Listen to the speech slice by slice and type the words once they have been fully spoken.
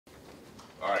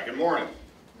All right, good morning.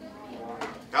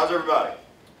 How's everybody?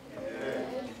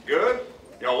 Good?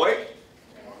 Y'all awake?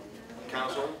 Kind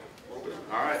of, sort of? A little bit?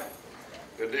 All right.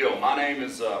 Good deal. My name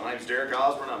is Derek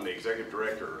Osborne. I'm the executive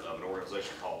director of an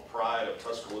organization called Pride of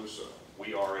Tuscaloosa.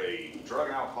 We are a drug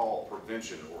and alcohol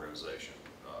prevention organization.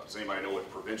 Does anybody know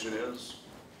what prevention is?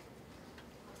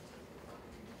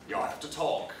 Y'all have to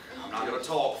talk. I'm not going to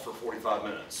talk for 45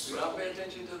 minutes. Do not pay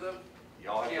attention to them.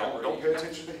 Y'all don't pay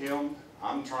attention to him.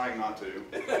 I'm trying not to.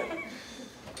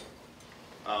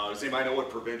 Does anybody know what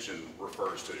prevention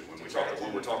refers to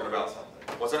when we're talking about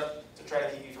something? What's that? To try to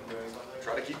keep you from doing something.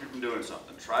 Try to keep you from doing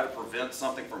something. Try to prevent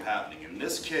something from happening. In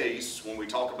this case, when we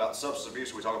talk about substance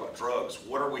abuse, we talk about drugs.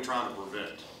 What are we trying to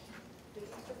prevent?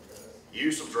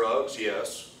 Use of drugs,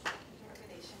 yes.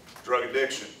 Drug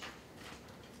addiction.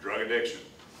 Drug addiction.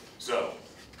 So,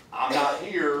 I'm not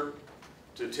here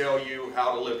to tell you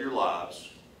how to live your lives.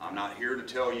 I'm not here to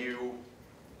tell you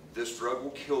this drug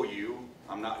will kill you.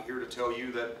 I'm not here to tell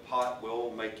you that pot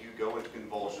will make you go into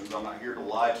convulsions. I'm not here to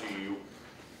lie to you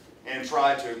and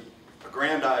try to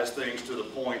aggrandize things to the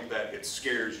point that it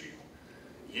scares you.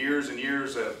 Years and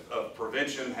years of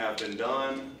prevention have been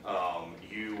done.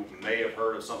 You may have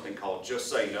heard of something called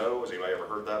Just Say No. Has anybody ever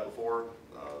heard that before?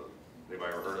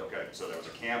 Anybody ever heard of it? Okay, so there was a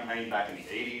campaign back in the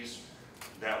 80s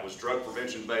that was drug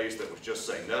prevention based, that was Just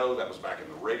Say No. That was back in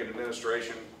the Reagan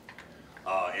administration.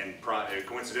 And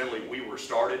coincidentally, we were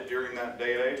started during that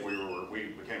day and age. We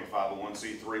became a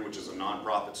 501c3, which is a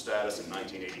nonprofit status, in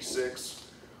 1986,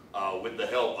 with the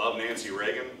help of Nancy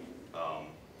Reagan.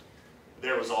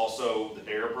 There was also the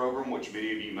DARE program, which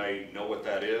many of you may know what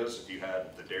that is. If you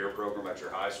had the DARE program at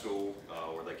your high school,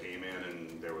 where they came in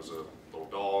and there was a little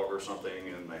dog or something,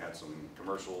 and they had some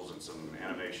commercials and some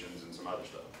animations and some other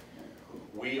stuff.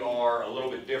 We are a little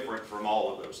bit different from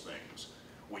all of those things.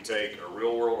 We take a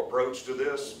real world approach to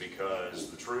this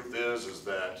because the truth is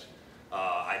that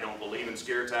I don't believe in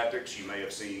scare tactics. You may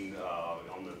have seen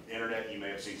on the internet, you may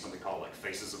have seen something called like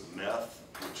Faces of Meth,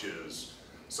 which is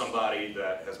somebody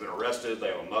that has been arrested, they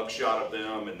have a mug shot of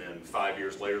them, and then 5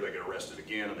 years later they get arrested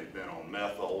again and they've been on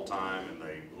meth the whole time and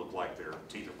they look like their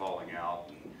teeth are falling out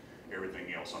and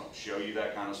everything else. I don't show you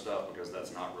that kind of stuff because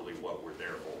that's not really what we're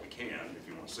there for. We can if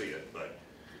you want to see it, but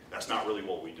that's not really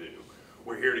what we do.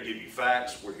 We're here to give you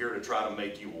facts. We're here to try to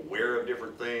make you aware of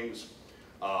different things.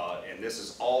 And this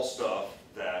is all stuff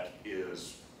that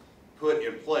is put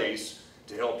in place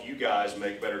to help you guys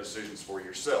make better decisions for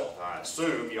yourself. I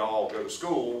assume y'all go to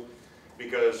school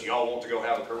because y'all want to go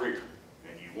have a career.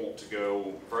 And you want to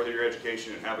go further your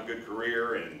education and have a good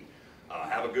career and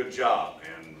have a good job.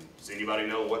 And does anybody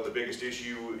know what the biggest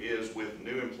issue is with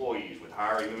new employees, with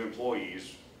hiring new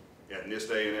employees in this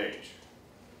day and age?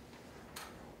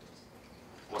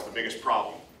 What's the biggest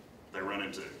problem they run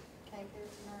into? Can't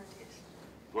pass the drug test.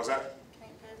 What's that?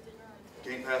 Can't pass the drug test.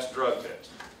 Can't pass the drug test.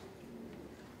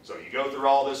 So you go through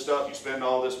all this stuff, you spend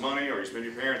all this money, or you spend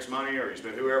your parents' money, or you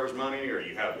spend whoever's money, or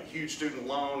you have a huge student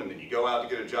loan, and then you go out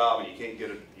to get a job and you can't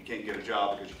get a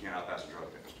job because you cannot pass a drug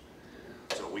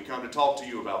test. So we come to talk to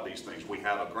you about these things. We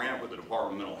have a grant with the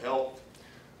Department of Mental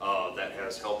Health that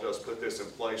has helped us put this in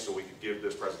place so we could give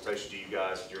this presentation to you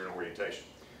guys during orientation.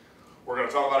 We're going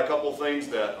to talk about a couple of things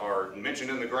that are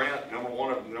mentioned in the grant. Number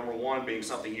one being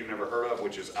something you've never heard of,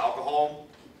 which is alcohol.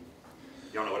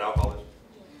 Y'all know what alcohol is?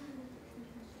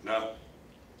 No?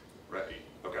 Right.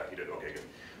 Okay, you did. Okay, good.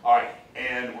 All right,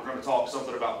 and we're going to talk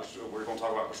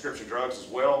about prescription drugs as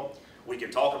well. We can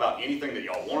talk about anything that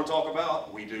y'all want to talk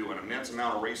about. We do an immense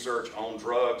amount of research on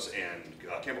drugs and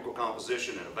chemical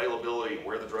composition and availability and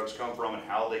where the drugs come from and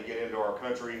how they get into our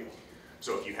country.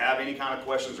 So if you have any kind of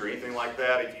questions or anything like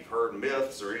that, if you've heard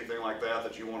myths or anything like that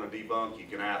that you want to debunk, you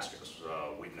can ask us.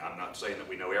 I'm not saying that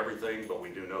we know everything, but we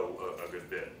do know a good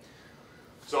bit.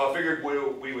 So I figured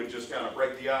we would just kind of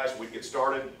break the ice, we'd get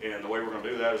started, and the way we're going to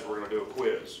do that is we're going to do a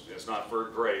quiz. It's not for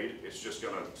a grade, it's just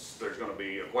there's going to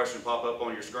be a question pop up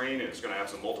on your screen, and it's going to have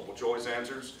some multiple choice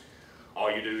answers. All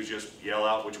you do is just yell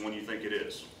out which one you think it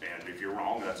is. And if you're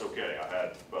wrong, that's okay. I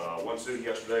had one student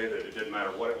yesterday that it didn't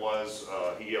matter what it was,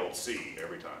 he yelled C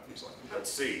every time. He's like, that's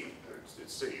C.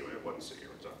 It's C. It wasn't C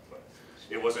every time, but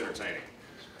it was entertaining.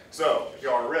 So, if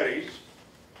y'all are ready,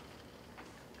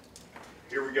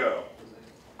 here we go.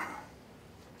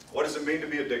 What does it mean to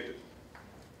be addicted?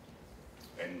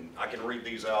 And I can read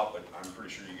these out, but I'm pretty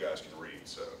sure you guys can read,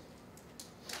 so.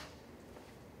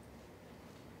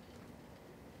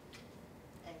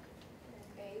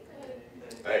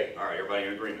 Hey, all right, everybody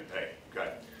in agreement? Hey,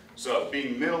 okay. So,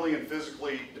 being mentally and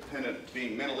physically dependent,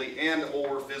 being mentally and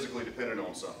or physically dependent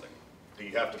on something. Do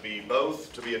you have to be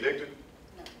both to be addicted?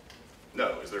 No.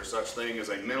 No. Is there such thing as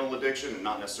a mental addiction and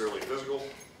not necessarily physical?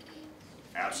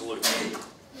 Absolutely.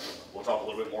 We'll talk a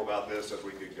little bit more about this as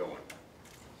we get going.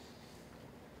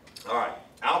 All right,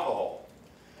 alcohol.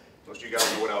 Most of you guys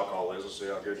know what alcohol is. Let's see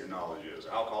how good your knowledge is.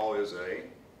 Alcohol is a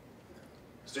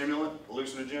stimulant,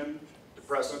 hallucinogen,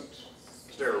 depressant,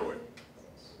 steroid.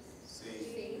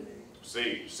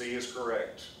 C is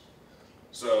correct.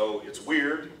 So it's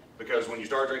weird because when you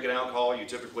start drinking alcohol, you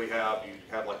typically have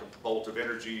like a bolt of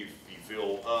energy. You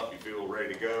feel up, you feel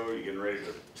ready to go, you're getting ready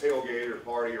to tailgate or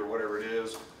party or whatever it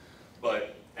is.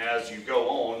 But as you go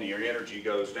on, your energy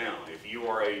goes down. If you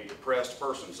are a depressed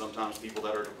person, sometimes people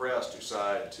that are depressed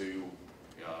decide to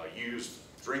use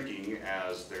drinking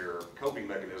as their coping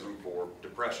mechanism for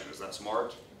depression. Is that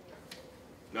smart?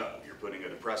 No, you're putting a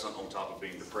depressant on top of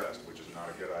being depressed, which is not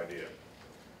a good idea.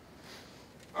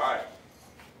 All right,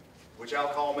 which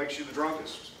alcohol makes you the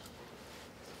drunkest?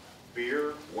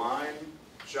 Beer, wine,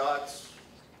 shots,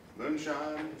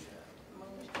 moonshine?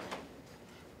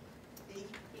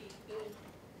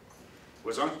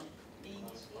 What's on?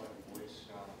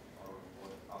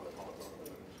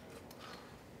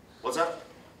 What's that?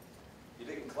 You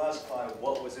didn't classify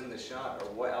what was in the shot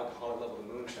or what alcoholic level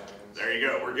the moonshine is. There you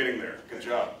go, we're getting there. Good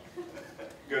job.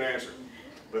 Good answer.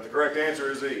 But the correct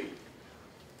answer is E.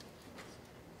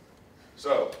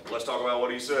 So, let's talk about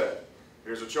what he said.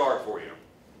 Here's a chart for you.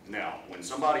 Now, when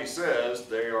somebody says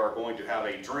they are going to have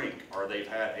a drink, or they've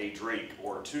had a drink,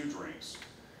 or 2 drinks,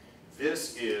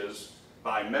 this is,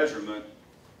 by measurement,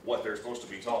 what they're supposed to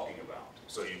be talking about.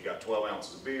 So you've got 12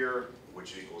 ounces of beer,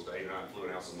 which equals to 8 or 9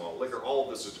 fluid ounces of malt liquor. All of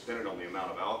this is dependent on the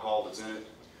amount of alcohol that's in it.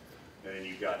 And then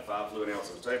you've got 5 fluid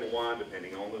ounces of table wine,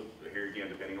 depending on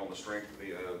depending on the strength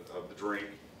of the drink.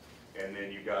 And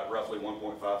then you've got roughly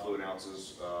 1.5 fluid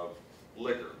ounces of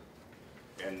liquor.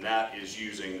 And that is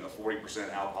using a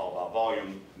 40% alcohol by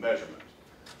volume measurement.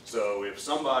 So if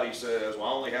somebody says, well,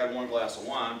 I only had 1 glass of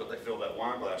wine, but they fill that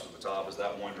wine glass to the top, is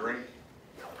that 1 drink?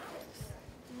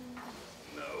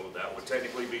 No, that would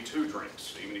technically be 2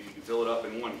 drinks. Even if you can fill it up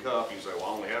in 1 cup, you say, well, I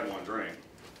only had 1 drink.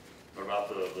 What about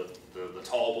the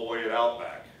tall boy at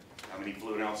Outback? How many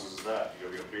fluid ounces is that? You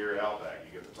go get a beer at Outback,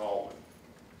 you get the tall one.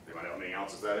 Anybody know how many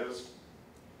ounces that is?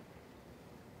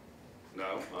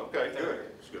 No? Okay, good.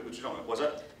 It's good that you don't know. What's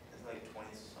that? It's like 20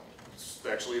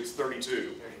 something. Actually, it's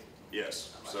 32.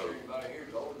 Yes. I'm So, not sure anybody here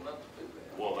is old enough to do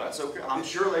that. well, that's okay. I'm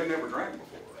sure they've never drank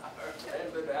before. I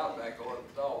haven't been to Outback or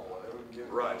the dog one. They wouldn't give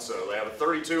it. Right, so they have a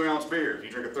 32-ounce beer. If you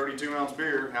drink a 32-ounce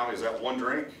beer, how many is that? 1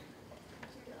 drink?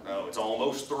 No, it's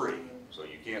almost 3. So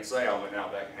you can't say I went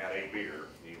out back and had a beer.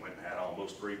 You went and had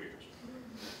almost 3 beers.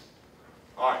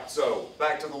 All right, so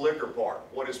back to the liquor part.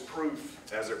 What is proof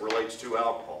as it relates to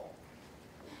alcohol?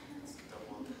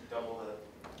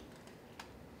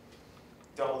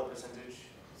 Double the percentage.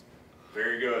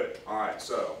 Very good. All right,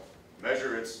 so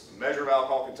measure of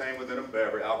alcohol contained within a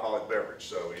beverage, alcoholic beverage.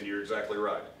 So, and you're exactly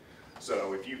right.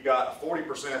 So if you've got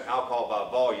 40% alcohol by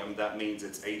volume, that means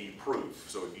it's 80 proof.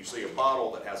 So if you see a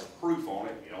bottle that has a proof on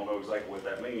it, you don't know exactly what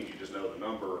that means. You just know the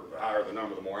number, the higher the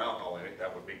number, the more alcohol in it.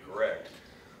 That would be correct.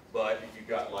 But if you've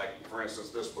got, like, for instance,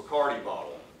 this Bacardi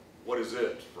bottle, what is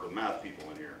it for the math people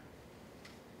in here?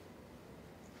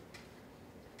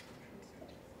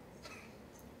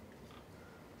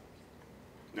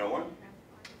 No one?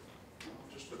 No,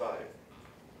 just divide it.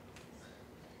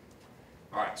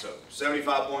 All right, so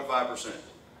 75.5%.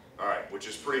 All right, which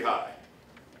is pretty high,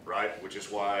 right? Which is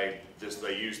why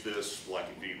they use this, like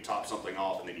if you top something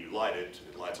off and then you light it,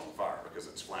 it lights on fire because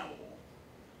it's flammable.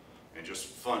 And just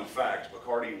fun fact,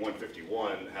 Bacardi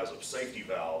 151 has a safety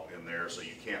valve in there so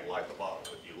you can't light the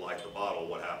bottle. If you light the bottle,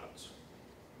 what happens?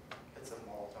 It's a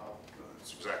Molotov.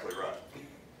 That's exactly right.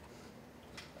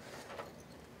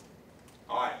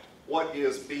 All right, what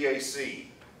is BAC?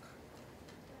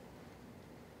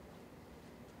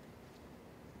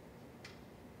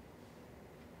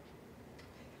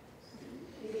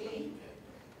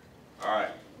 All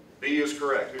right, B is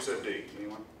correct. Who said D?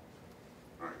 Anyone?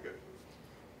 All right, good.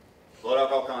 Blood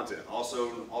alcohol content, also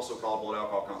called blood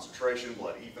alcohol concentration,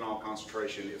 blood ethanol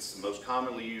concentration. It's the most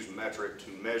commonly used metric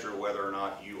to measure whether or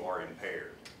not you are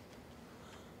impaired.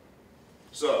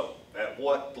 So, at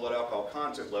what blood alcohol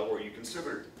content level are you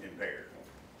considered impaired?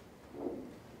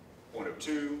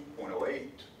 0.02, 0.08,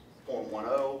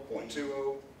 0.10,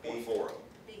 0.20, 0.40.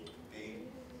 B.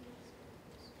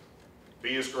 B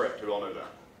is correct. Who all know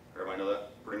that? Everybody know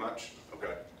that pretty much?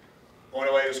 Okay.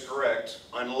 0.08 is correct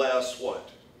unless what?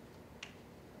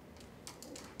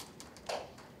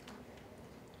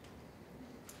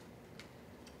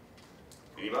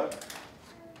 Anybody?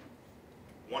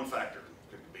 One factor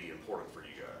could be important for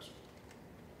you guys.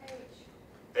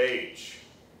 Age.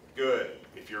 Good.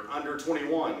 If you're under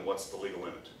 21, what's the legal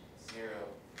limit? 0.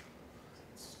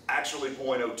 actually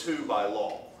 .02 by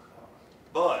law.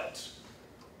 But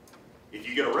if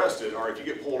you get arrested, or if you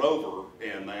get pulled over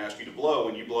and they ask you to blow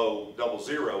and you blow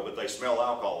 00, but they smell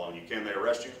alcohol on you, can they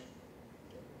arrest you?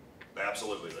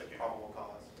 Absolutely they can. Probable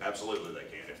cause. Absolutely they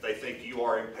can. If they think you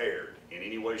are impaired in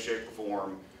any way, shape, or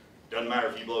form, doesn't matter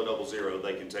if you blow 00,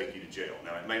 they can take you to jail.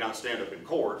 Now, it may not stand up in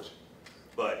court,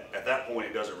 but at that point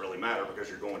it doesn't really matter because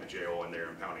you're going to jail and they're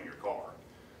impounding your car.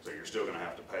 So you're still going to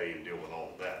have to pay and deal with all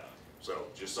of that. So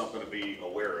just something to be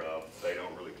aware of. They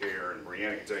don't really care. And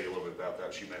Brianna can tell you a little bit about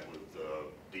that. She met with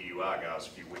DUI guys a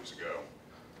few weeks ago,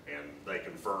 and they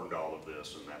confirmed all of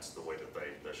this, and that's the way that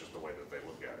that's just the way that they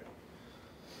look at it.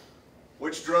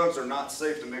 Which drugs are not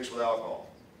safe to mix with alcohol?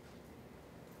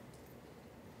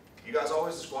 You guys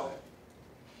always this quiet?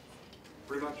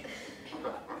 Pretty much? Okay,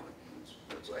 all right.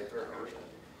 It's 8:30.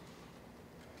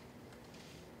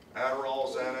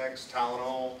 Adderall, Xanax,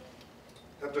 Tylenol,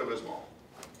 Pepto-Bismol.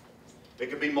 It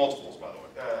could be multiples, by the way.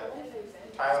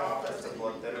 Tylenol, that's a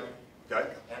blood thinner, Okay?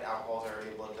 and alcohol is already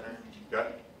a blood thinner.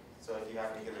 Okay? So if you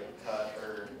happen to get a cut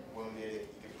or wounded, you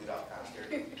can bleed out faster.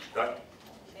 Okay?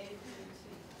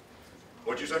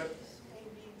 What'd you say?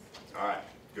 All right,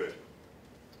 good.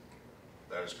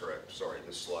 That is correct. Sorry,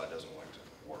 this slide doesn't like to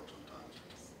work sometimes.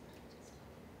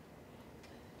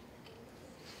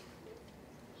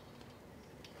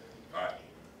 All right.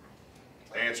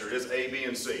 The answer is A, B,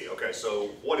 and C. Okay, so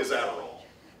what is Adderall?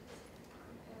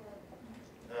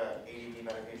 ADD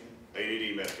medication.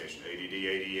 ADD medication, ADD,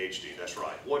 ADHD, that's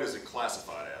right. What is it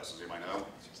classified as? Does anybody know?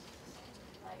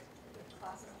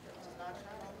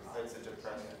 That's a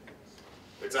depressant.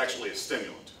 It's actually a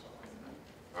stimulant.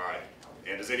 All right.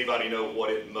 And does anybody know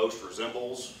what it most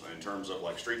resembles in terms of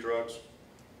like street drugs?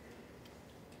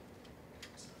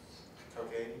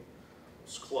 Cocaine.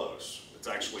 It's close. It's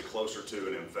actually closer to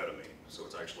an amphetamine. So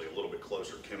it's actually a little bit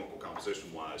closer chemical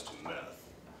composition-wise to meth,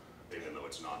 even though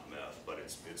it's not meth, but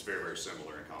it's very, very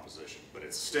similar in composition. But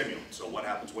it's a stimulant. So what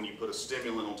happens when you put a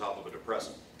stimulant on top of a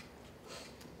depressant?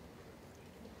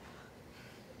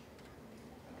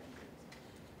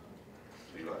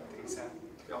 Anybody?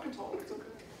 Y'all can talk, it's okay.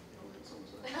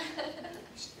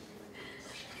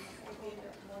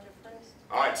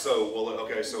 All right, so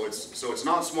okay, so it's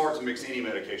not smart to mix any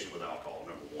medication with alcohol,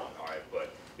 number one. All right,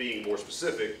 but being more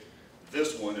specific,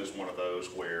 this one is one of those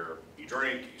where you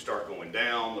drink, you start going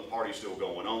down, the party's still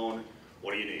going on.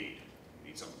 What do you need? You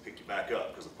need something to pick you back up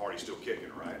because the party's still kicking,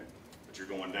 right? But you're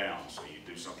going down, so you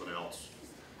do something else.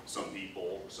 Some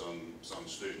people, some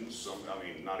students, I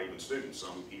mean, not even students,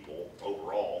 some people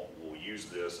overall will use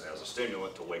this as a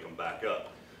stimulant to wake them back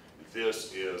up.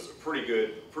 This is a pretty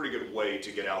good way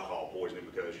to get alcohol poisoning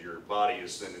because your body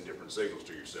is sending different signals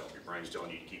to yourself. Your brain's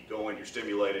telling you to keep going, you're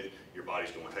stimulated, your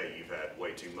body's going, hey, you've had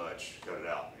way too much, cut it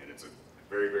out. And it's a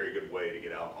very, very good way to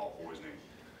get alcohol poisoning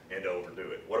and to overdo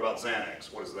it. What about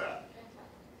Xanax? What is that?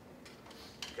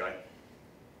 Okay.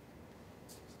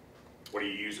 What do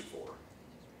you use it for?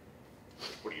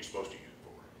 What are you supposed to use it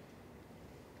for?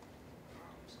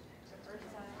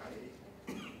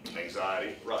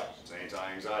 Anxiety, right. It's an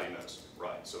anti-anxiety medicine,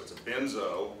 right. So it's a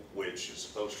benzo, which is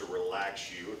supposed to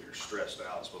relax you if you're stressed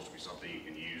out. It's supposed to be something you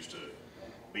can use to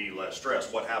be less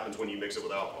stressed. What happens when you mix it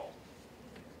with alcohol?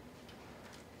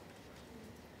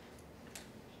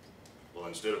 Well,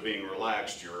 instead of being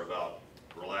relaxed, you're about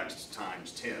relaxed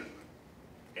times 10.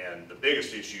 And the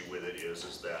biggest issue with it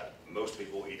is that most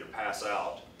people either pass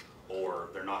out or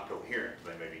they're not coherent.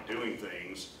 They may be doing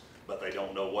things, but they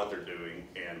don't know what they're doing,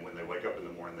 and when they wake up in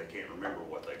the morning, they can't remember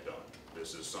what they've done.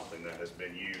 This is something that has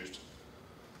been used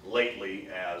lately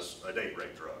as a date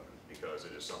rape drug, because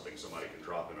it is something somebody can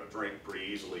drop in a drink pretty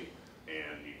easily,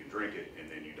 and you can drink it,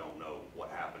 and then you don't know what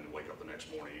happened, and wake up the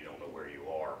next morning, you don't know where you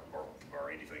are,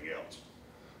 or anything else.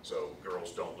 So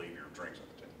girls, don't leave your drinks on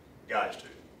the table. Guys do,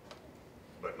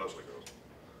 but mostly girls.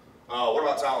 What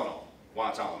about Tylenol?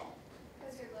 Why Tylenol?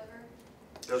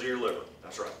 Because of your liver,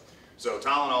 that's right. So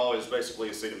Tylenol is basically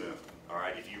acetaminophen, all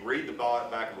right? If you read the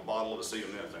back of a bottle of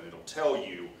acetaminophen, it'll tell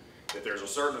you that there's a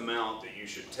certain amount that you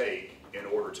should take in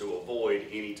order to avoid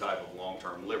any type of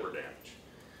long-term liver damage.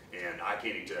 And I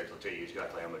can't exactly tell you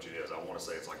exactly how much it is. I want to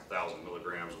say it's like 1,000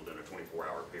 milligrams within a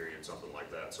 24-hour period, something like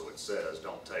that. So it says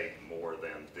don't take more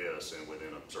than this and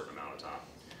within a certain amount of time.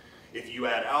 If you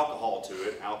add alcohol to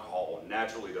it, alcohol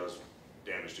naturally does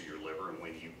damage to your liver, and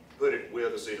when you put it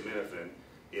with acetaminophen,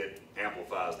 it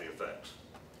amplifies the effects.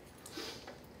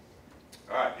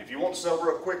 All right, if you want to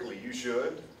sober up quickly, you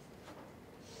should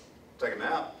take a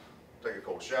nap, take a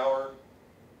cold shower,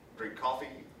 drink coffee,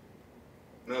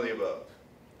 none of the above.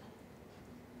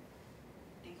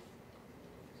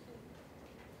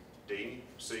 D,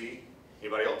 C,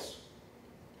 anybody else?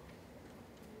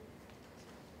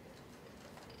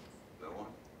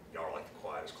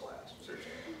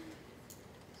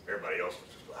 Everybody else was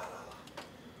just, la, la,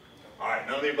 la. All right,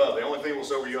 none of the above. The only thing that will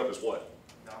sober you up is what?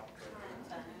 Not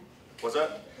drinking. What's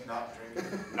that? Not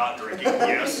drinking. Not drinking,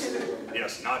 yes.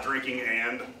 Yes, not drinking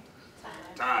and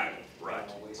time.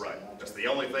 Right, right. That's the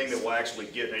only thing that will actually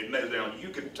get, now you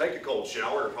could take a cold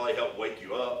shower, it'll probably help wake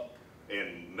you up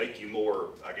and make you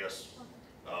more, I guess,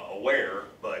 aware,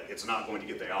 but it's not going to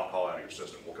get the alcohol out of your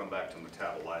system. We'll come back to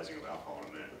metabolizing of alcohol in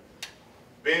a minute.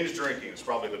 Binge drinking is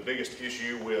probably the biggest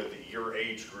issue with your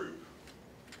age group.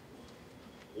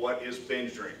 What is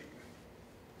binge drinking?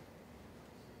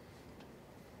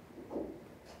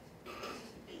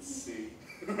 See.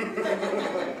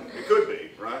 It could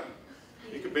be, right?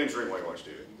 You could binge drink while you watch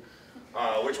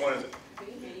TV. Which one is it?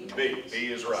 B. B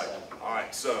is right. All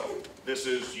right, so this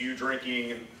is you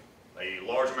drinking a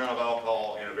large amount of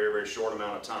alcohol in a very, very short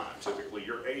amount of time. Typically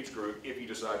your age group, if you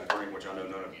decide to drink, which I know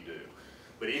none of you do.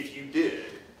 But if you did,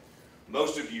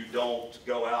 most of you don't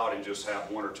go out and just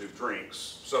have one or two drinks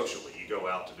socially. You go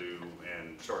out to do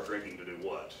and start drinking to do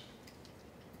what?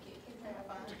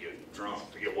 To get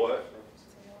drunk. To get what?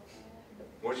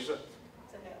 What'd you say?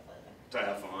 To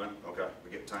have fun. Okay. To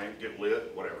get tamed, get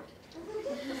lit, whatever.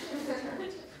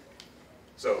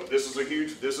 So this is a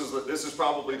huge, this is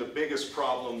probably the biggest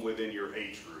problem within your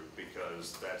age group,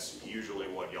 because that's usually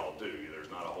what y'all do. There's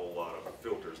not a whole lot of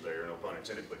filters there, no pun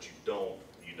intended, but you don't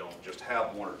just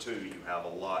have one or two, you have a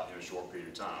lot in a short period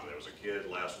of time. There was a kid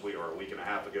last week, or a week and a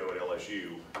half ago at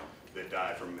LSU that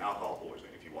died from alcohol poisoning.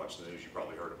 If you watch the news, you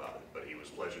probably heard about it, but he was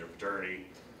pledging a fraternity,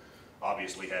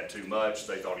 obviously had too much,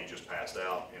 they thought he just passed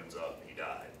out, ends up he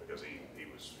died because he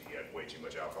had way too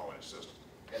much alcohol in his system.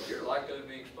 And you're likely to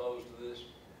be exposed to this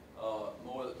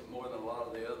more than a lot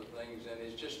of the other things, and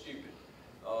it's just stupid.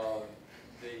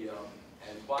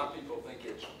 And why people think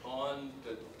it's fun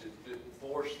to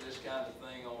force this kind of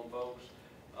thing on folks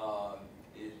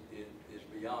is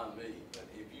beyond me. But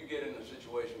if you get in a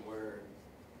situation where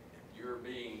you're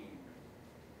being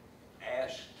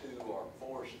asked to or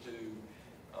forced to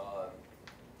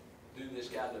do this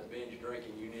kind of binge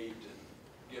drinking, you need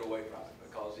to get away from it,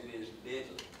 because it is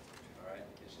deadly. All right,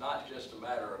 it's not just a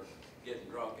matter of getting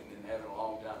drunk and then having a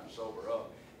long time to sober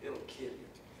up. It'll kill you,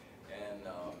 and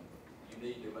you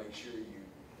need to make sure you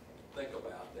think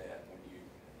about that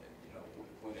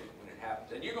when it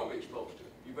happens, and you're going to be exposed to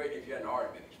it. If you hadn't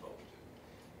already been exposed to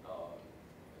it,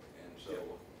 and so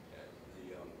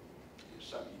it's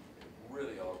something you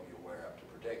really ought to be aware of to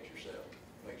protect yourself.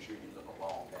 Make sure you live a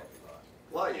long, happy life.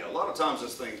 Well, yeah, a lot of times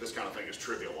this kind of thing is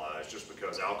trivialized just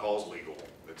because alcohol is legal.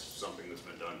 It's something that's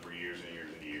been done for years and years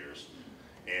and years,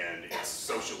 and it's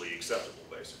socially acceptable,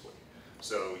 basically.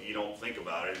 So you don't think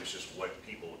about it, it's just what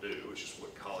people do, it's just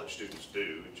what college students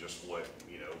do, it's just what,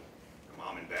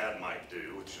 mom and dad might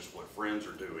do, it's just what friends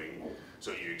are doing,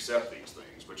 so you accept these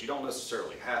things. But you don't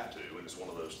necessarily have to, and it's one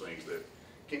of those things that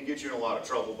can get you in a lot of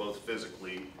trouble, both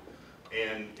physically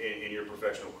and in your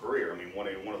professional career. I mean, one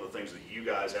of the things that you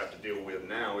guys have to deal with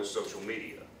now is social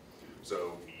media.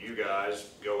 So you guys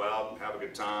go out and have a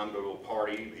good time, go to a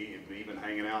party, even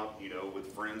hanging out,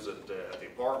 with friends at the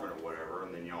apartment or whatever,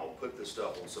 and then y'all put this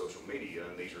stuff on social media,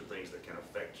 and these are things that can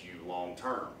affect you long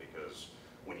term, because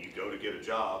when you go to get a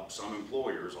job, some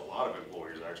employers, a lot of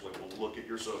employers actually, will look at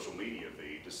your social media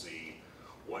feed to see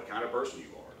what kind of person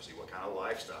you are, to see what kind of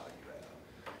lifestyle you have.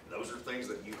 Those are things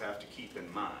that you have to keep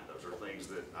in mind. Those are things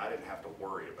that I didn't have to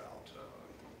worry about.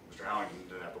 Mr. Howington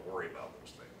didn't have to worry about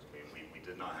those things. I mean, we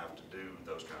did not have to do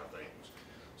those kind of things.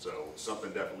 So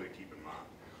something definitely to keep in mind.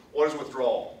 What is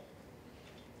withdrawal?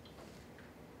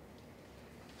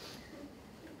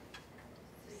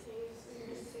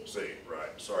 C,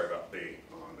 right. Sorry about B.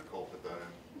 Nicole put that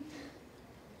in.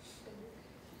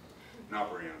 Not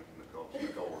Brianna.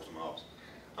 Nicole works in my office.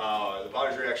 The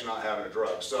body's reaction not having a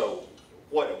drug. So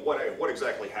what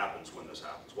exactly happens when this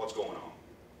happens? What's going on?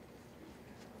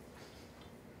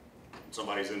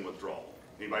 Somebody's in withdrawal.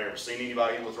 Anybody ever seen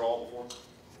anybody in withdrawal before?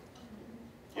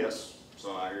 Yes?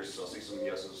 So I see some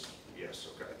yeses. Yes,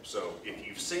 okay. So if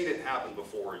you've seen it happen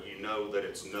before, you know that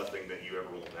it's nothing that you ever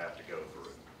want to have to go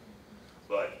through.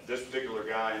 But this particular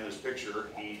guy in this picture,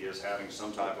 he is having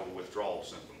some type of withdrawal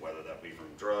symptom, whether that be from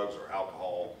drugs or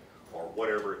alcohol or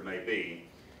whatever it may be.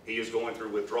 He is going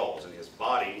through withdrawals, and his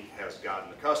body has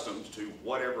gotten accustomed to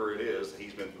whatever it is that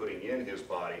he's been putting in his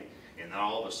body, and now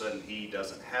all of a sudden he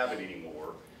doesn't have it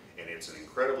anymore, and it's an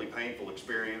incredibly painful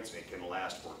experience. It can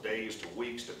last for days to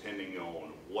weeks depending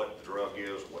on what the drug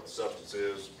is, what the substance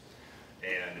is,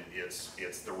 and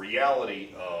it's the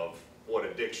reality of what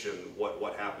addiction,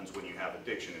 what happens when you have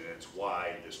addiction, and it's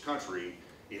why this country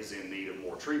is in need of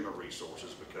more treatment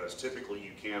resources, because typically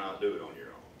you cannot do it on your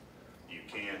own. You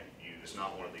can't, it's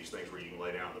not one of these things where you can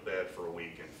lay down in the bed for a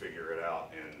week and figure it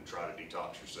out and try to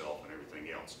detox yourself and everything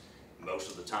else.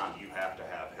 Most of the time, you have to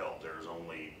have help. There's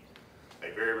only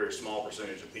a very, very small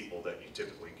percentage of people that you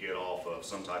typically get off of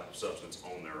some type of substance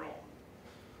on their own.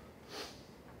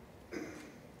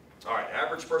 All right,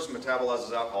 average person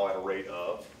metabolizes alcohol at a rate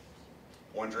of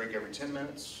 1 drink every 10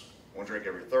 minutes, 1 drink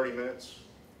every 30 minutes,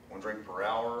 1 drink per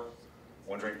hour,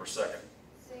 1 drink per second.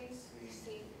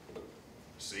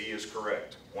 C is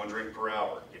correct, 1 drink per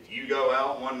hour. If you go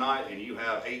out one night and you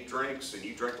have 8 drinks and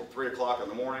you drink till 3 o'clock in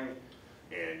the morning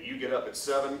and you get up at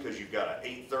 7 because you've got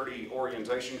an 8:30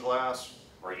 orientation class,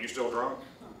 are you still drunk?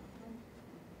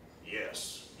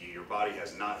 Yes, your body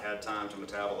has not had time to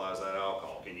metabolize that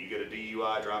alcohol. Can you get a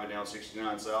DUI driving down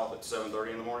 69 South at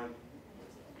 7:30 in the morning?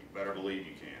 You better believe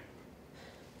you can.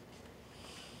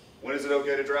 When is it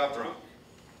okay to drive drunk?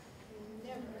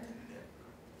 Never.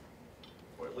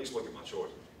 Well, at least look at my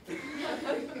choices.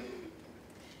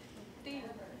 D.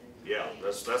 Yeah,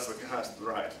 that's the guy,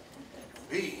 right.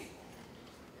 B.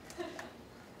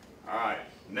 All right,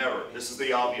 never. This is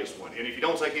the obvious one. And if you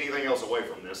don't take anything else away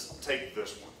from this, take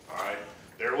this one, all right?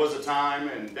 There was a time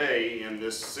and day in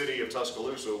this city of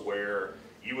Tuscaloosa where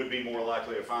you would be more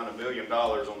likely to find $1 million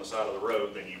on the side of the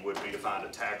road than you would be to find a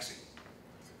taxi.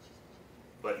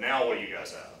 But now what do you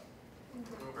guys have?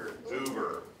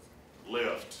 Uber,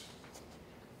 Lyft,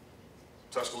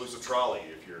 Tuscaloosa trolley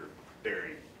if you're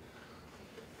daring.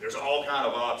 There's all kind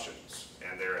of options,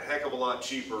 and they're a heck of a lot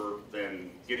cheaper than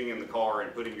getting in the car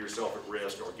and putting yourself at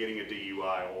risk or getting a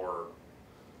DUI or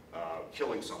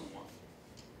killing someone.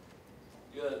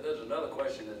 Yeah, there's another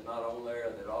question that's not on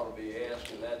there that ought to be asked,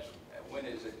 and that's when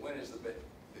is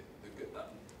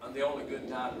the only good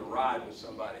time to ride with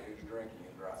somebody who's drinking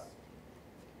and driving?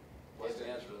 What's the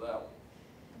answer to that one?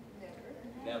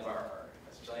 Never.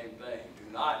 Same thing.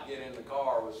 Do not get in the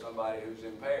car with somebody who's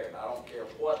impaired. I don't care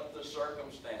what the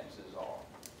circumstances are.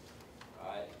 All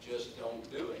right? Just don't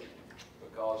do it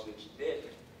because it's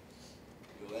deadly.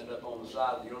 You'll end up on the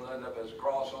side. You'll end up as a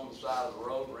cross on the side of the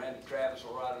road, and Randy Travis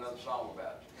will write another song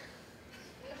about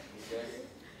you. Okay?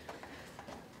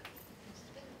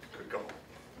 Good call.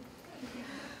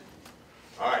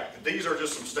 All right, these are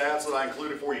just some stats that I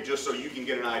included for you just so you can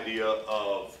get an idea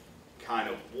of kind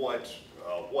of what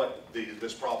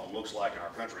this problem looks like in our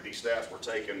country. These stats were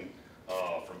taken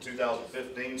from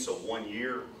 2015, so 1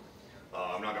 year.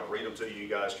 I'm not going to read them to you. You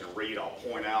guys can read. I'll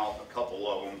point out a couple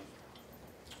of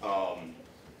them.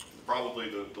 Probably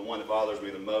the one that bothers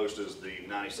me the most is the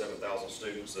 97,000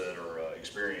 students that are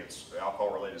experience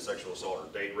alcohol-related sexual assault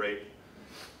or date rape.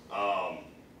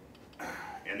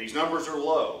 And these numbers are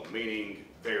low, meaning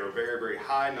they're very, very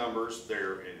high numbers.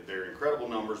 They're incredible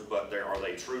numbers, but are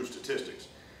they true statistics?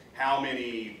 How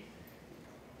many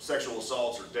sexual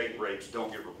assaults or date rapes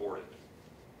don't get reported?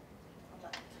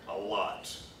 A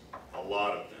lot. A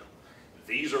lot of them.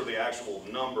 These are the actual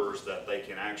numbers that they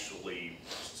can actually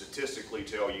statistically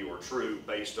tell you are true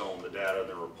based on the data,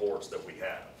 the reports that we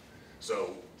have.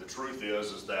 So the truth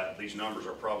is that these numbers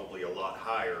are probably a lot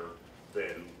higher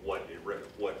than what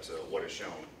is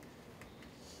shown.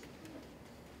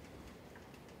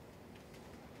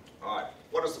 All right,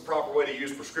 what is the proper way to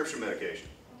use prescription medication?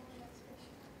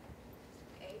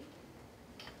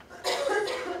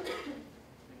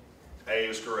 A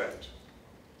is correct.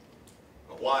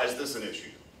 Why is this an issue?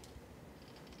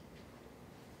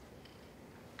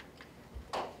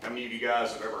 How many of you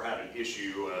guys have ever had an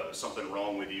issue, something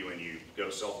wrong with you, and you go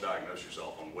self-diagnose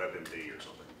yourself on WebMD or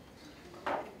something?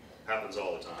 Happens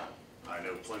all the time. I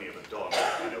know plenty of adults,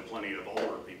 I know plenty of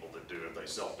older people that do it. They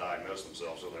self-diagnose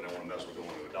themselves so they don't want to mess with going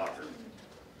to a doctor.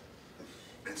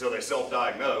 And so they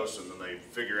self-diagnose, and then they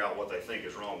figure out what they think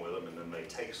is wrong with them, and then they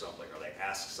take something, or they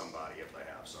ask somebody if they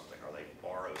have something, or they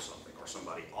borrow something, or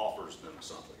somebody offers them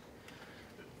something.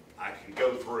 I can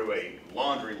go through a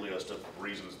laundry list of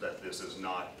reasons that this is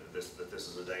that this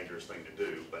is a dangerous thing to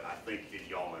do, but I think that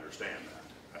y'all understand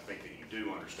that. I think that you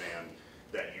do understand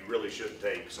that you really shouldn't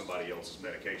take somebody else's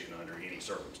medication under any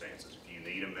circumstances. If you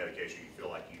need a medication, you feel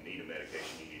like you need a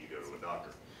medication, you need to go to a doctor.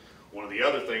 One of the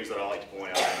other things that I like to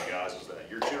point out to you guys is that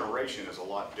your generation is a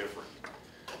lot different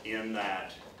in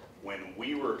that when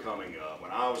we were coming up,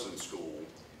 when I was in school,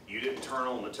 you didn't turn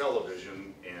on the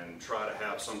television and try to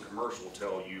have some commercial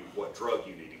tell you what drug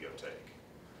you need to go take.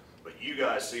 But you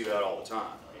guys see that all the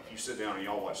time. If you sit down and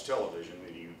y'all watch television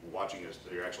and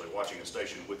you're actually watching a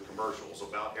station with commercials,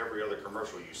 about every other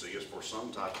commercial you see is for some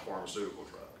type of pharmaceutical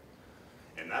drug.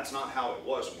 And that's not how it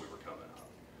was when we were coming up.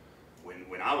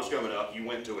 When I was coming up, you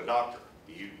went to a doctor,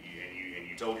 and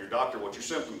you told your doctor what your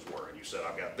symptoms were, and you said,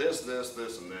 I've got this, this,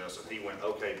 this, and this, and he went,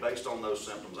 okay, based on those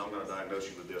symptoms, I'm gonna diagnose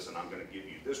you with this, and I'm gonna give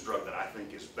you this drug that I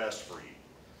think is best for you.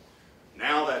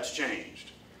 Now that's changed,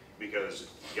 because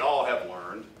y'all have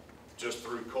learned, just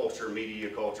through culture, media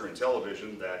culture, and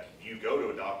television, that you go to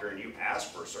a doctor and you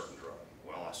ask for a certain drug.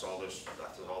 Well, I saw this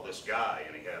guy,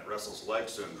 and he had restless leg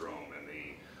syndrome, and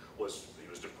he was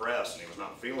depressed, and he was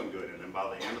not feeling good, and then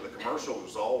by the end of the commercial, it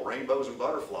was all rainbows and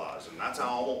butterflies, and that's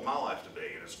how I want my life to be,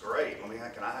 and it's great.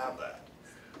 Can I have that?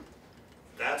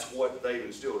 That's what they've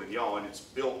instilled in y'all, and it's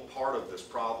built part of this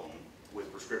problem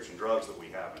with prescription drugs that we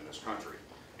have in this country,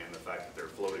 and the fact that they're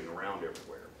floating around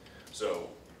everywhere. So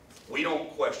we don't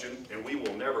question, and we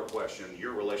will never question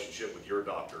your relationship with your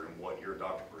doctor and what your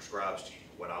doctor prescribes to you.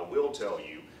 What I will tell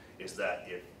you is that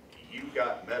if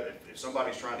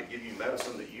somebody's trying to give you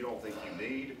medicine that you don't think you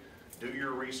need, do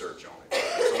your research on it.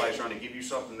 If somebody's trying to give you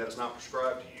something that's not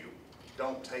prescribed to you,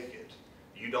 don't take it.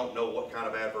 You don't know what kind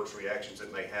of adverse reactions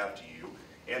it may have to you.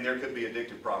 And there could be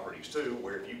addictive properties too,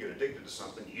 where if you get addicted to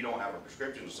something, you don't have a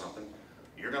prescription to something,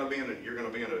 you're going to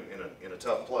be in a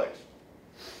tough place.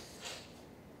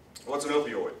 What's an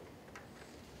opioid?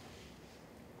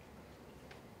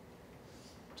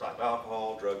 Type of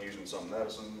alcohol, drug used in some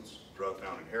medicines, drug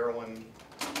found in heroin,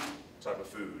 type of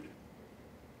food.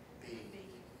 B.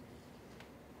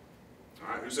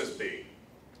 All right, who says B?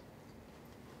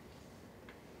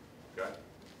 Okay.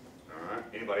 All right,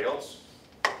 anybody else?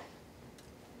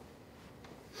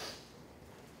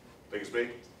 Think it's B?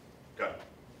 Okay.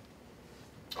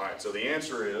 All right, so the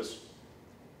answer is,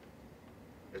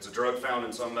 it's a drug found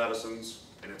in some medicines,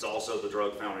 and it's also the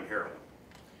drug found in heroin.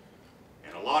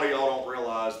 And a lot of y'all don't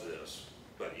realize this,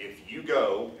 but if you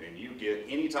go and you get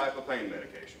any type of pain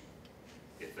medication,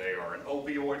 if they are an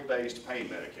opioid-based pain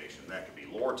medication, that could be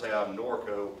Lortab,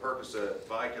 Norco, Percocet,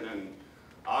 Vicodin,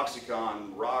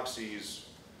 Oxycontin, Roxy's,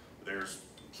 there's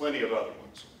plenty of other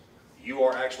ones. You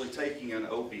are actually taking an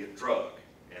opiate drug,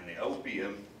 and the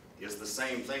opium is the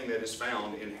same thing that is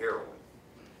found in heroin.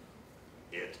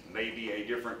 It may be a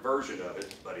different version of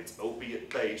it, but it's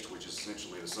opiate-based, which is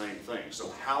essentially the same thing. So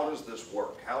how does this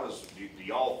work? Do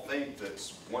y'all think that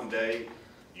one day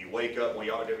you wake up,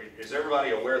 is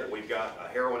everybody aware that we've got a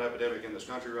heroin epidemic in this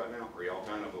country right now? Are y'all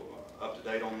kind of up to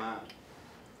date on that?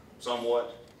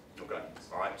 Somewhat? Okay,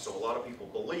 all right, so a lot of people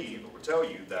believe, or tell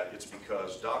you that it's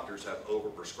because doctors have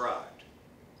overprescribed,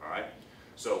 all right?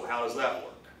 So how does that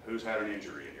work? Who's had an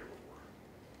injury in here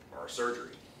before? Or a surgery?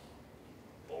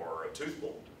 Or a tooth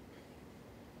pulled?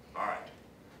 All right,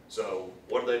 so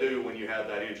what do they do when you have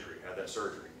that injury, have that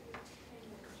surgery?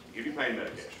 Give you pain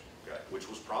medication, okay, which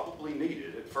was probably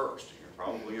needed at first. You're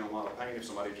probably in a lot of pain if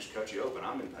somebody just cut you open.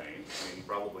 I'm in pain, I mean, you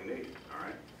probably need it, all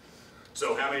right?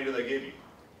 So how many do they give you?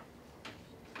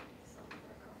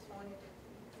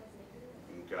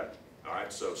 Okay, all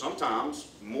right, so sometimes,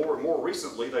 more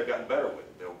recently, they've gotten better with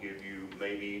it. They'll give you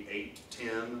maybe 8 to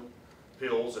 10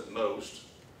 pills at most,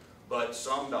 but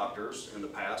some doctors in the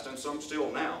past, and some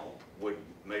still now, would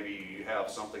maybe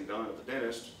have something done at the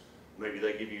dentist, maybe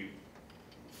they give you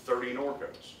 30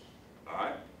 Norcos, all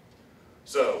right?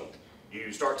 So,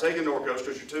 you start taking Norcos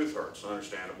because your tooth hurts,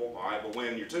 understandable, all right? But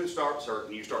when your tooth starts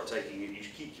hurting, you start taking it, you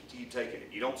keep taking it.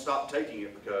 You don't stop taking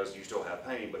it because you still have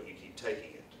pain, but you keep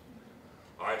taking it.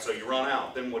 All right, so you run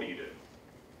out, then what do you do?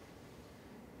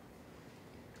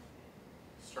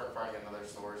 Start finding another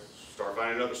source. Start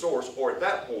finding another source, or at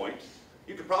that point,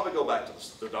 you could probably go back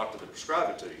to the doctor that prescribed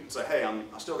it to you and say, hey,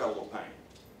 I still got a little pain,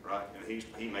 right? And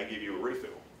he may give you a refill.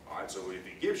 All right, so if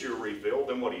he gives you a refill,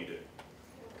 then what do?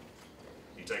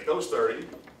 You take those 30,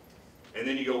 and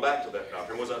then you go back to that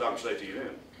doctor. And what does that doctor say to you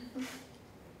then?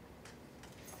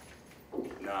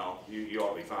 No, you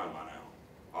ought to be fine by now.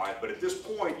 All right, but at this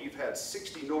point, you've had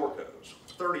 60 Norcos,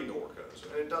 30 Norcos,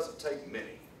 and it doesn't take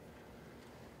many.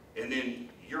 And then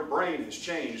your brain has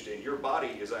changed, and your body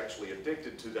is actually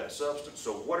addicted to that substance.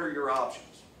 So what are your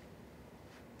options?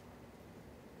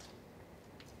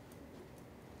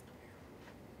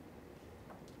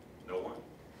 No one?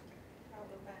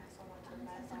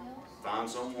 Find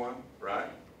someone, right?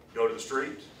 Go to the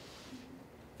street,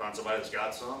 find somebody that's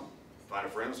got some, find a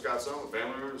friend that's got some, a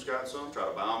family member that's got some, try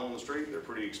to buy them on the street. They're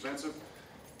pretty expensive.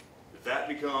 If that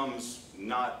becomes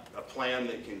not a plan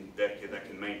that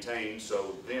can maintain,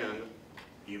 so then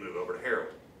you move over to heroin.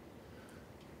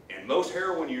 And most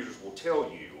heroin users will tell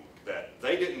you that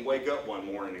they didn't wake up one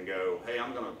morning and go, hey,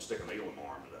 I'm going to stick a needle in my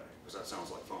arm today, because that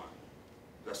sounds like fun.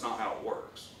 That's not how it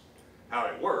works. How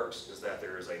it works is that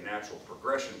there is a natural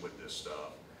progression with this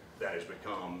stuff that has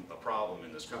become a problem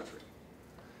in this country.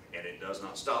 And it does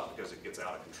not stop because it gets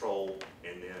out of control,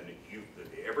 and then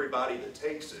everybody that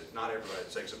takes it, not everybody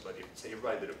that takes it, but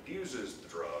everybody that abuses the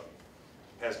drug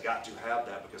has got to have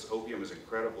that, because opium is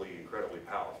incredibly, incredibly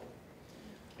powerful.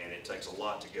 And it takes a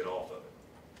lot to get off of it.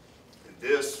 And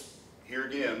this, here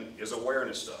again, is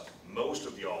awareness stuff. Most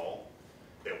of y'all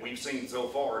that we've seen so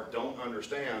far don't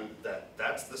understand that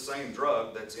that's the same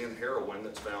drug that's in heroin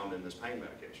that's found in this pain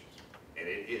medications. And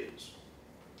it is.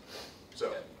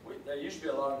 So. There used to be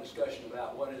a lot of discussion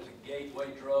about what is a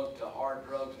gateway drug to hard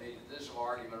drugs, and there's some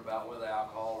argument about whether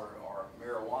alcohol or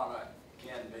marijuana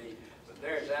can be, but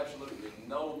there is absolutely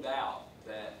no doubt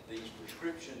that these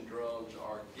prescription drugs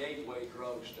are gateway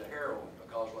drugs to heroin,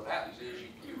 because what happens is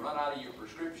you run out of your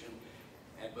prescription,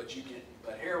 but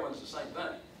heroin's the same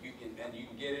thing. You can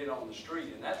get it on the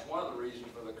street, and that's one of the reasons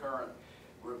for the current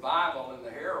revival in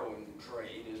the heroin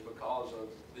trade, is because of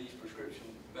these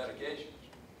prescription medications.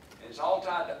 And it's all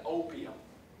tied to opium.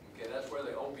 Okay, that's where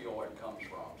the opioid comes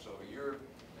from. So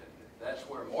that's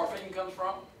where morphine comes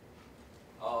from.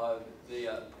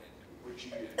 Which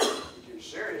is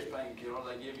serious painkiller.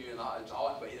 They give you it's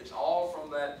all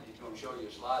from that. He's going to show you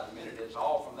a slide in a minute. It's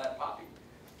all from that poppy.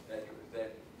 That's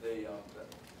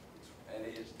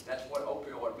what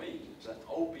opioid means. It's an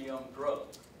opium drug.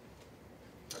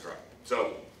 That's right.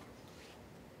 So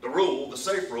the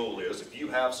safe rule is, if you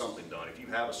have something done, if you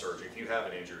have a surgery, if you have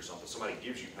an injury or something, somebody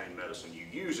gives you pain medicine, you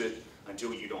use it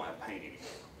until you don't have pain anymore.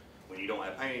 When you don't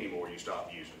have pain anymore, you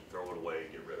stop using it, throw it away,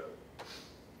 get rid of it.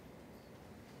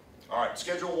 All right,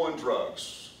 Schedule 1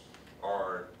 drugs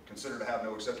are considered to have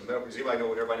no accepted medical. Does everybody know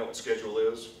what Schedule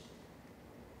is?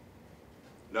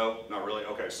 No, not really.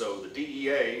 Okay, so the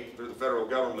DEA, through the federal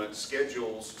government,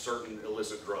 schedules certain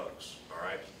illicit drugs, all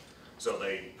right? So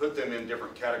they put them in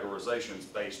different categorizations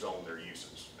based on their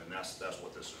uses, and that's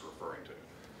what this is referring to.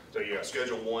 So you have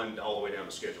Schedule 1 all the way down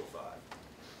to Schedule 5.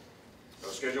 So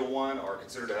Schedule 1 are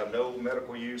considered to have no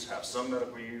medical use, have some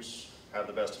medical use, have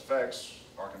the best effects,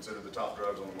 are considered the top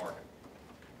drugs on the market.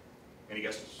 Any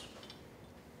guesses?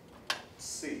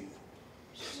 C.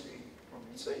 C,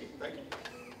 thank you.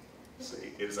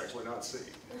 C, it is actually not C,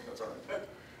 that's all right.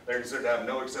 They're considered to have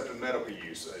no accepted medical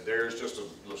use. There's just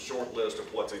a short list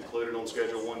of what's included on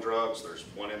Schedule 1 drugs. There's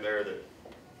one in there that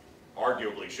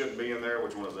arguably shouldn't be in there.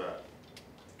 Which one is that?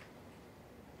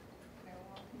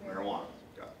 Marijuana.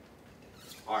 Got it.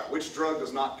 All right, which drug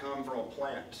does not come from a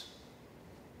plant?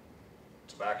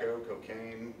 Tobacco,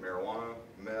 cocaine, marijuana,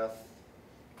 meth,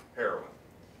 heroin.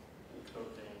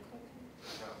 Cocaine.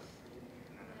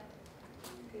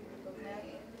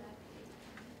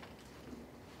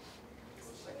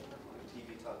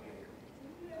 TV talking.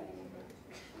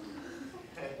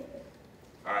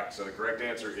 All right, so the correct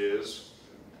answer is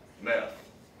meth.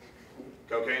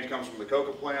 Cocaine comes from the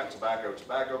coca plant, tobacco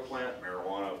plant,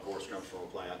 marijuana, of course, comes from a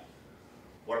plant.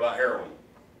 What about heroin?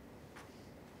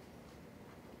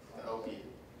 The opiate.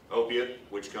 Opiate,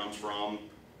 which comes from,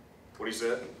 what he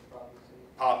said?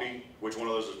 Poppy. Which one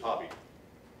of those is poppy?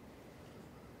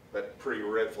 That pretty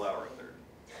red flower up there.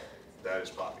 That is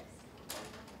poppy.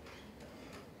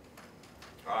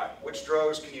 All right, which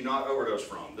drugs can you not overdose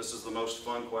from? This is the most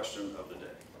fun question of the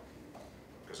day,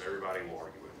 because everybody will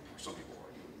argue with it, or some people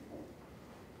argue with it.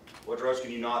 What drugs can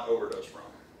you not overdose from?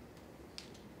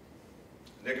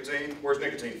 Nicotine. Where's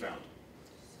nicotine found?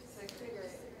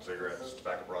 Cigarettes. Cigarettes,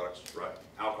 tobacco products, right.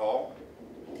 Alcohol,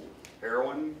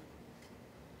 heroin,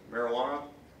 marijuana,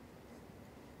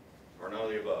 or none of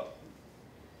the above?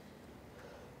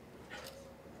 I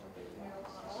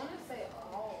want to say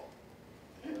all.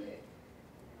 Wait,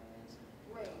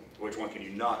 Which one can you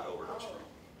not overdose from?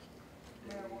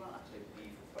 marijuana.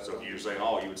 So if you were saying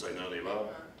all, you would say none of the above?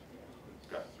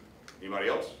 Okay. Anybody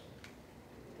else?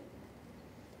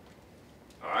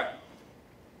 All right.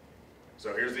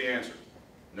 So here's the answer.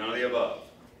 None of the above.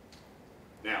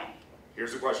 Now,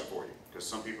 here's the question for you, because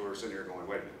some people are sitting here going,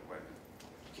 wait a minute.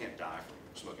 You can't die from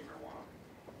smoking marijuana.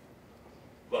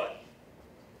 But,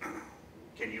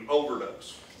 can you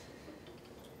overdose?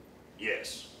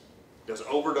 Yes. Does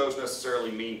overdose necessarily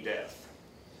mean death?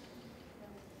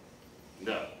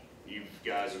 No. You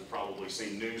guys have probably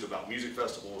seen news about music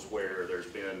festivals where there's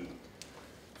been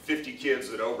 50 kids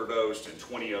that overdosed and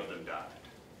 20 of them died.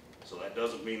 So that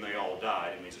doesn't mean they all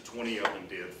died. It means that 20 of them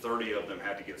did. 30 of them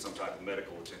had to get some type of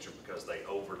medical attention because they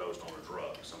overdosed on a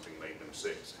drug. Something made them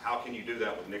sick. So how can you do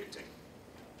that with nicotine?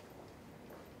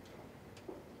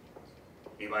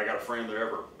 Anybody got a friend that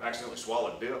ever accidentally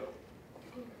swallowed dip?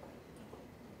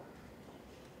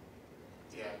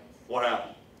 Yeah. What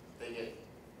happened? They get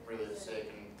really sick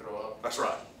and throw up. That's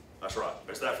right. That's right.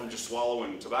 Is that from just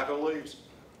swallowing tobacco leaves?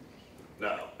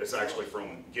 No, it's actually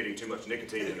from getting too much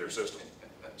nicotine in their system.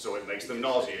 So it makes them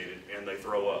nauseated and they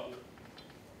throw up.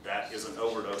 That is an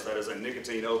overdose. That is a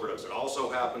nicotine overdose. It also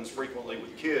happens frequently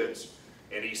with kids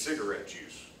and e-cigarette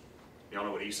juice. Y'all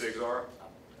know what e-cigs are?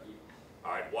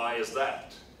 All right, why is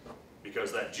that?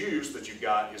 Because that juice that you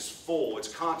got is full,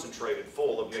 it's concentrated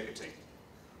full of nicotine.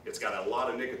 It's got a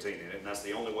lot of nicotine in it, and that's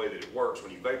the only way that it works.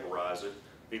 When you vaporize it,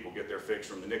 people get their fix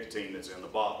from the nicotine that's in the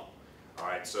bottle. All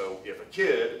right, so if a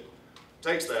kid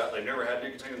takes that, they've never had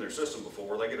nicotine in their system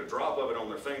before, they get a drop of it on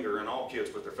their finger, and all kids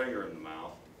put their finger in the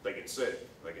mouth, they get sick.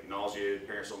 They get nauseated,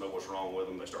 parents don't know what's wrong with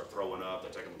them, they start throwing up, they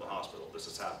take them to the hospital. This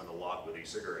has happened a lot with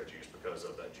e-cigarette juice because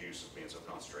of that juice being so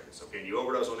concentrated. So can you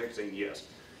overdose on nicotine? Yes.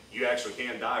 You actually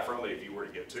can die from it if you were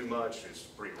to get too much. It's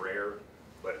pretty rare,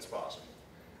 but it's possible.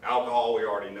 Alcohol, we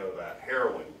already know that.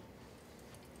 Heroin.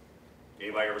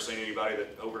 Anybody ever seen anybody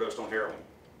that overdosed on heroin?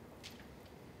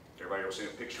 Everybody ever seen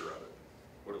a picture of it?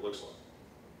 What it looks like?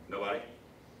 Nobody?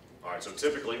 All right, so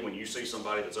typically when you see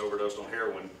somebody that's overdosed on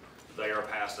heroin, they are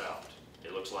passed out.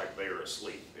 It looks like they are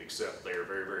asleep, except they are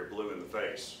very, very blue in the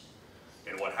face.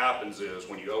 And what happens is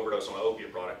when you overdose on an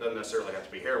opiate product, it doesn't necessarily have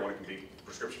to be heroin, it can be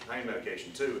prescription pain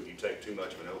medication too. If you take too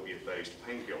much of an opiate-based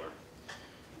painkiller,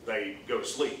 they go to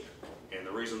sleep. And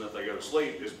the reason that they go to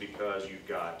sleep is because you've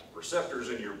got receptors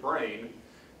in your brain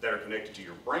that are connected to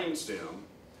your brain stem,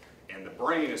 and the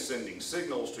brain is sending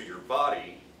signals to your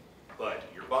body, but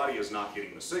your body is not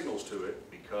getting the signals to it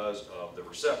because of the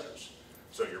receptors.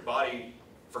 So your body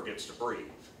forgets to breathe.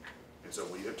 And so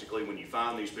typically when you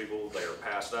find these people, they are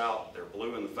passed out, they're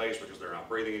blue in the face because they're not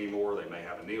breathing anymore, they may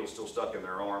have a needle still stuck in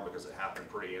their arm because it happened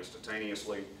pretty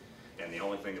instantaneously, and the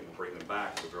only thing that will bring them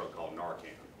back is a drug called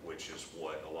Narcan, which is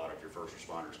what a lot of your first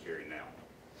responders carry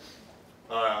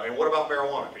now. And what about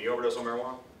marijuana? Can you overdose on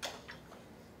marijuana?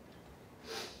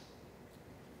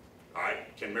 All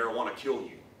right, can marijuana kill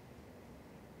you?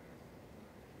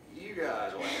 You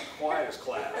guys are like the quietest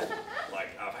class like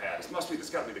I've had. This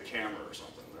got to be the camera or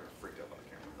something. They're freaked out by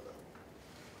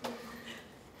the camera.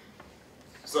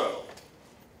 So,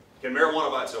 can marijuana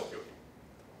by itself kill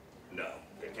you? No,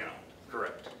 it cannot.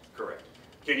 Correct.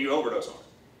 Can you overdose on it?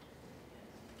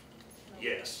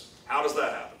 Yes. How does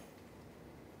that happen?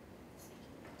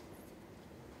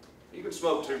 You can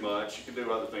smoke too much, you can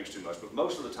do other things too much, but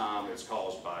most of the time it's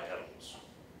caused by edibles.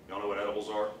 Y'all know what edibles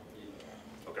are?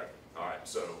 Okay, all right,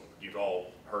 so you've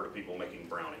all heard of people making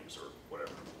brownies or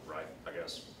whatever, right, I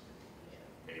guess?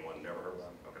 Anyone never heard of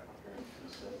that? Okay.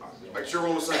 All right. Make sure we're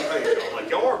on the same page, y'all. Like,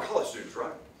 y'all are college students, right?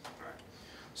 All right.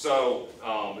 So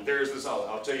there's this,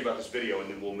 I'll tell you about this video and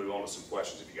then we'll move on to some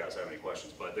questions if you guys have any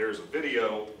questions. But there's a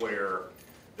video where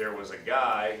there was a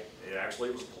guy, it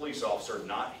was a police officer,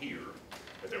 not here,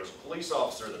 but there was a police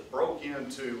officer that broke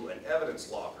into an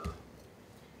evidence locker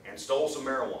and stole some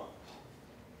marijuana.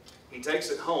 He takes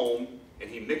it home and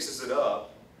he mixes it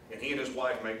up and he and his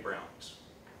wife make brownies.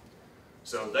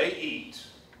 So they eat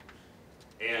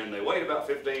and they wait about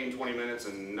 15, 20 minutes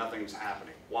and nothing's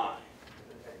happening. Why?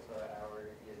 It takes about an hour to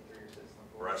get through your system.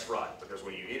 That's right, because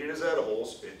when you eat it as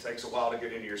edibles, it takes a while to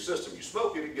get into your system. You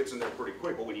smoke it, it gets in there pretty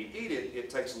quick, but when you eat it,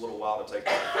 it takes a little while to take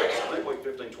effect. So they wait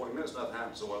 15, 20 minutes, nothing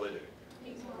happens, so what do?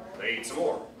 They eat some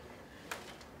more.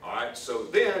 All right, so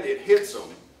then it hits them,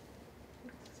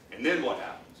 and then what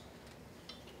happens?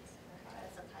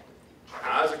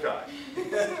 High as a kite.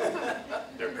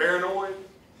 They're paranoid,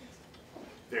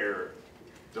 they're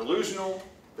delusional,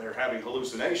 they're having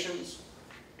hallucinations,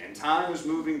 and time is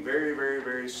moving very, very,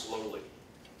 very slowly.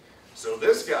 So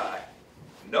this guy,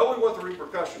 knowing what the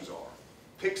repercussions are,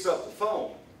 picks up the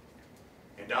phone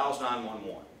and dials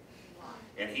 911.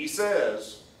 And he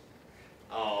says,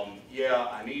 yeah,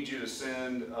 I need you to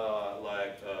send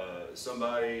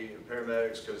somebody,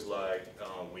 paramedics, because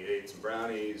we ate some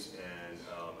brownies and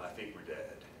I think we're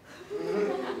dead.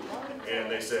 And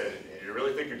they said, you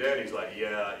really think you're dead? He's like,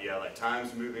 yeah, like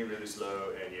time's moving really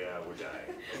slow and yeah, we're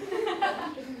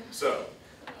dying. So,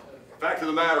 the fact of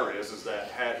the matter is that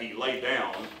had he laid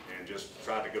down and just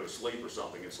tried to go to sleep or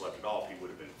something and slept it off, he would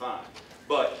have been fine.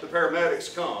 But the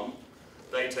paramedics come,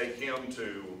 they take him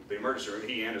to the emergency room,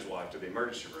 he and his wife to the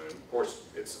emergency room. Of course,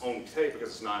 it's on tape because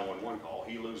it's a 911 call.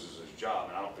 He loses his job,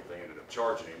 and I don't think they ended up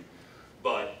charging him.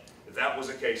 But that was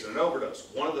a case of an overdose.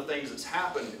 One of the things that's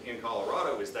happened in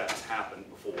Colorado is that's happened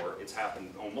before. It's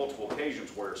happened on multiple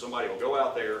occasions where somebody will go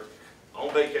out there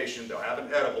on vacation, they'll have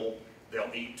an edible,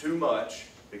 they'll eat too much,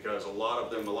 because a lot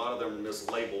of them are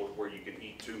mislabeled where you can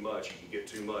eat too much, you can get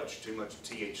too much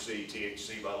THC.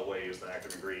 THC, by the way, is the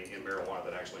active ingredient in marijuana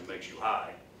that actually makes you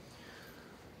high.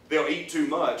 They'll eat too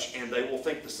much and they will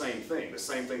think the same thing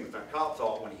that the cop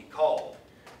thought when he called.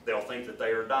 they'll think that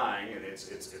they are dying, and it's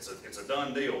a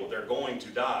done deal. They're going to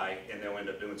die, and they'll end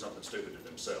up doing something stupid to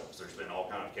themselves. There's been all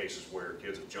kind of cases where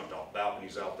kids have jumped off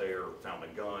balconies out there, found a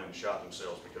gun, shot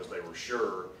themselves because they were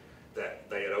sure that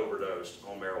they had overdosed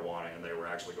on marijuana and they were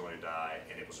actually going to die,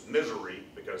 and it was misery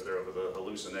because they're over the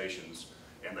hallucinations,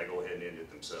 and they go ahead and end it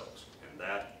themselves.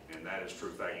 And that is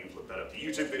true fact. You can flip that up. The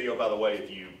YouTube video, by the way, if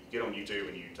you get on YouTube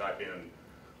and you type in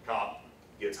 "cop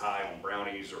gets high on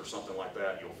brownies" or something like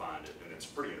that, you'll find it, and it's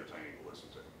pretty entertaining to listen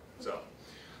to. So,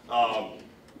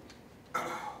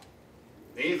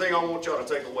 anything I want y'all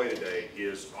to take away today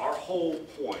is our whole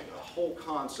point, the whole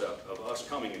concept of us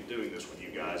coming and doing this with you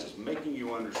guys is making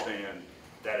you understand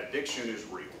that addiction is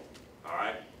real, all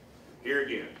right? Here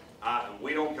again,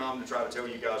 we don't come to try to tell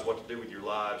you guys what to do with your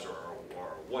lives or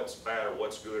what's bad or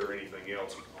what's good or anything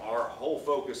else. Our whole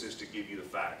focus is to give you the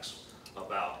facts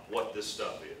about what this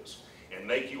stuff is and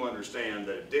make you understand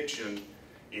that addiction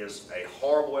is a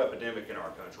horrible epidemic in our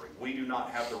country. We do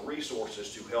not have the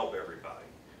resources to help everybody.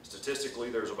 Statistically,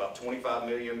 there's about 25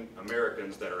 million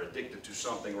Americans that are addicted to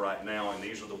something right now, and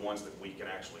these are the ones that we can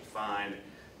actually find,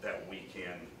 that we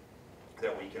can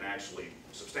actually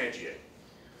substantiate.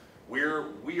 We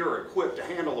are equipped to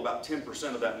handle about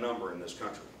 10% of that number in this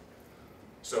country.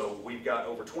 So we've got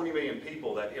over 20 million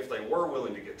people that if they were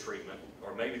willing to get treatment,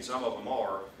 or maybe some of them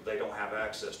are, they don't have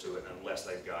access to it unless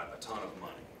they've got a ton of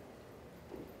money.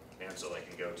 And so they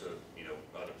can go to,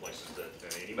 other places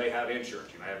that, and you may have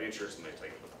insurance, and they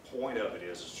take it. But the point of it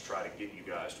is to try to get you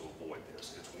guys to avoid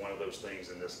this. It's one of those things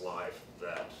in this life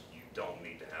that you don't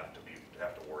need to have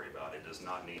to worry about. It does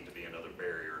not need to be another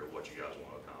barrier to what you guys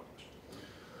want to accomplish.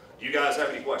 Do you guys have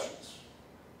any questions?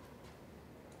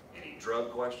 Any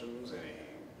drug questions?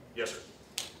 Yes, sir.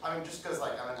 I mean, just because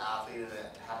like I'm an athlete and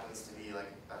it happens to be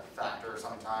like a factor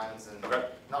sometimes, and Okay.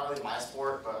 not really my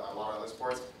sport, but a lot of other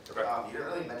sports. Okay. You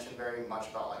didn't really mention very much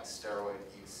about like steroid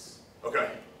use.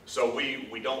 Okay, so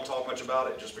we don't talk much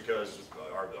about it just because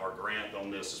our grant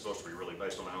on this is supposed to be really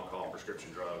based on alcohol and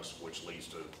prescription drugs, which leads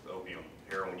to opium,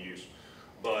 heroin use.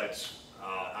 But,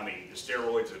 I mean, the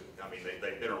steroids,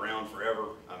 they've been around forever.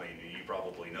 I mean, you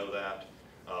probably know that.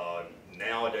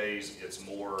 Nowadays, it's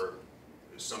more,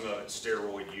 some of it's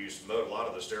steroid use. A lot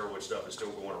of the steroid stuff is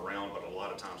still going around, but a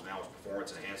lot of times now it's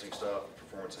performance-enhancing stuff,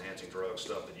 performance-enhancing drug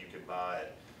stuff that you could buy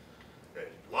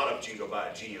a lot of it you can go buy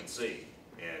at GNC,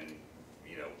 and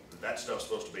that stuff's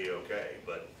supposed to be okay.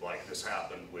 But like this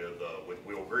happened with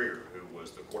Will Greer, who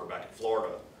was the quarterback in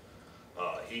Florida.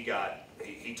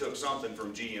 He took something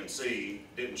from GNC,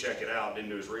 didn't check it out, didn't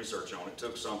do his research on it,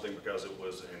 took something because it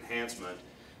was an enhancement,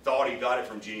 thought he got it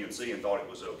from GNC and thought it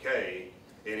was okay.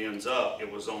 It ends up,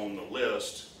 it was on the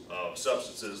list of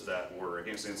substances that were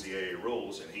against NCAA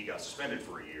rules, and he got suspended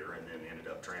for a year and then ended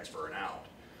up transferring out.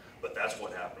 But that's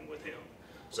what happened with him.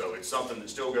 So it's something that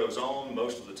still goes on.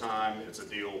 Most of the time, it's a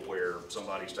deal where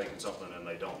somebody's taking something and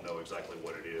they don't know exactly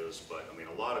what it is. But I mean,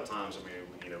 a lot of times,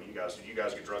 you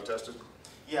guys get drug tested?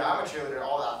 Yeah, I'm a cheerleader.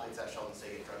 All the athletes at Shelton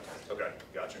State get drug tested. Okay,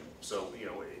 gotcha. So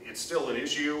it's still an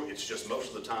issue. It's just most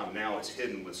of the time now it's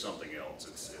hidden with something else.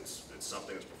 It's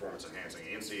something that's performance enhancing.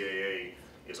 The NCAA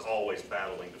is always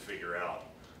battling to figure out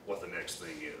what the next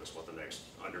thing is, what the next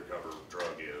undercover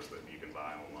drug is that you can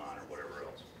buy online or whatever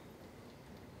else.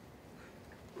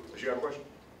 Did you have a question?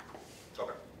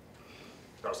 Okay.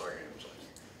 Sorry.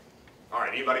 All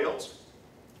right. Anybody else?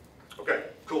 Okay.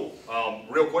 Cool.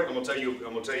 Real quick, I'm gonna tell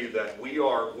you that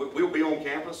we'll be on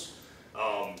campus.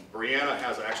 Brianna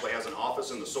actually has an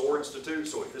office in the SOAR Institute.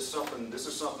 So if this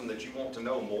is something that you want to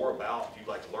know more about, if you'd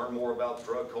like to learn more about the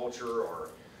drug culture or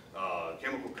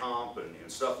chemical comp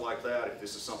and stuff like that, if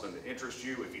this is something that interests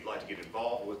you, if you'd like to get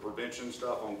involved with prevention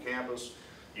stuff on campus,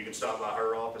 you can stop by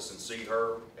her office and see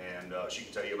her, and she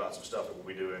can tell you about some stuff that we'll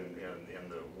be doing in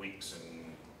the weeks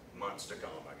and months to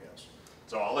come, I guess.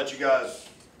 So I'll let you guys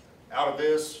out of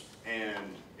this,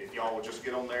 and if y'all would just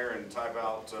get on there and type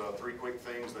out 3 quick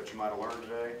things that you might have learned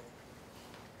today,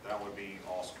 that would be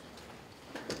awesome.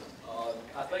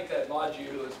 I think that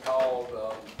module is called,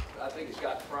 I think it's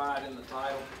got pride in the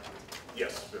title.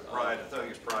 Yes, the pride. I think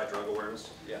it's pride drug awareness.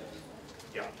 Yeah.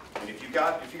 Yeah, and if you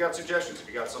got suggestions, if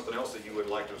you got something else that you would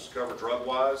like to cover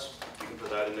drug-wise, you can put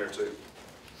that in there too.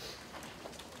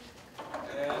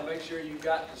 And make sure you've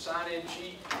got the sign-in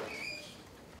sheet